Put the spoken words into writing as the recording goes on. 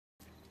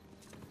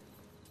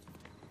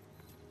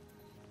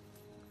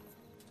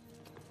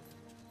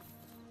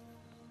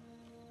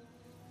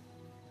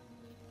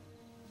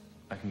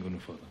can go no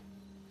further.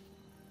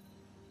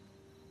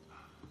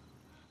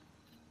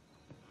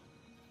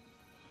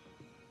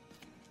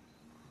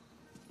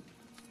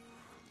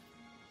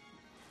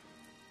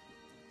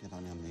 Get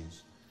on your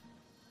knees.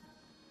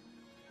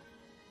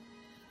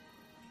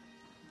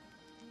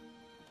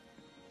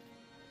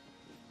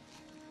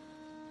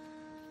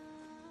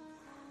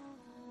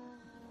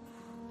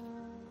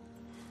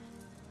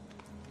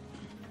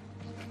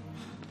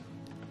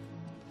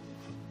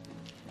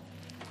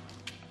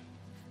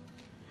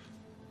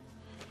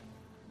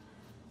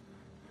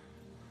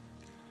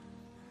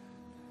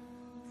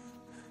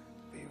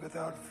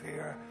 Without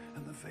fear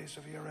in the face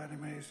of your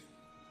enemies.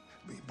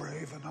 Be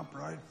brave and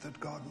upright, that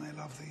God may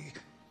love thee.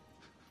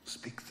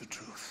 Speak the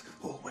truth,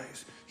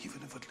 always,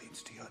 even if it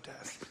leads to your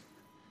death.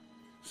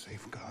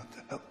 Safeguard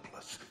the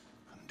helpless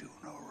and do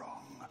no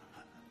wrong.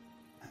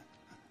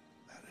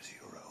 That is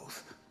your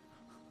oath.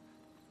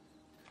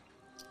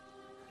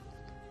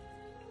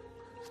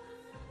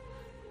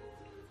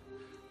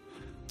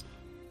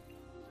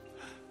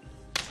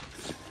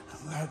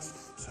 And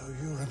that's so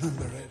you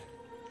remember it.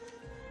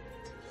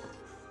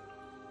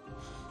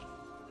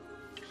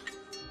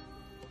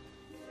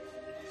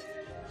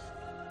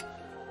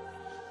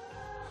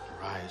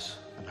 Arise,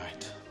 the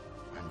knight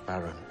and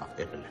Baron of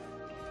Ibelin.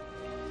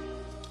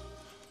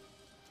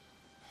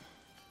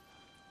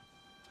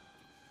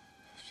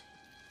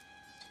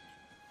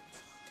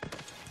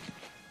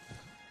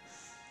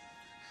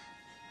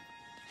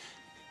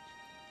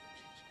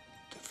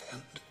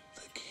 Defend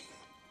the king.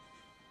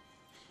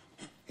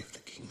 If the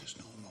king is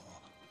no more,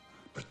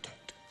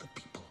 protect the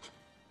people.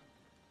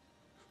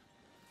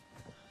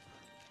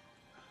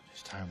 It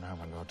is time now,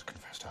 my lord, to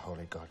confess to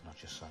holy God,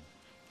 not your son.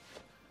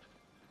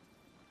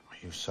 Are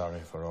you sorry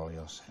for all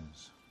your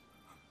sins?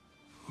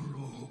 For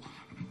all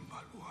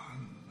but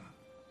one.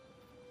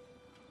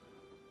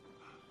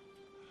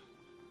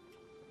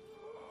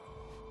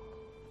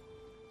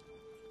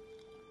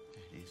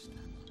 It is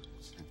done.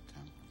 Saint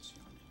Thomas,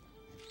 your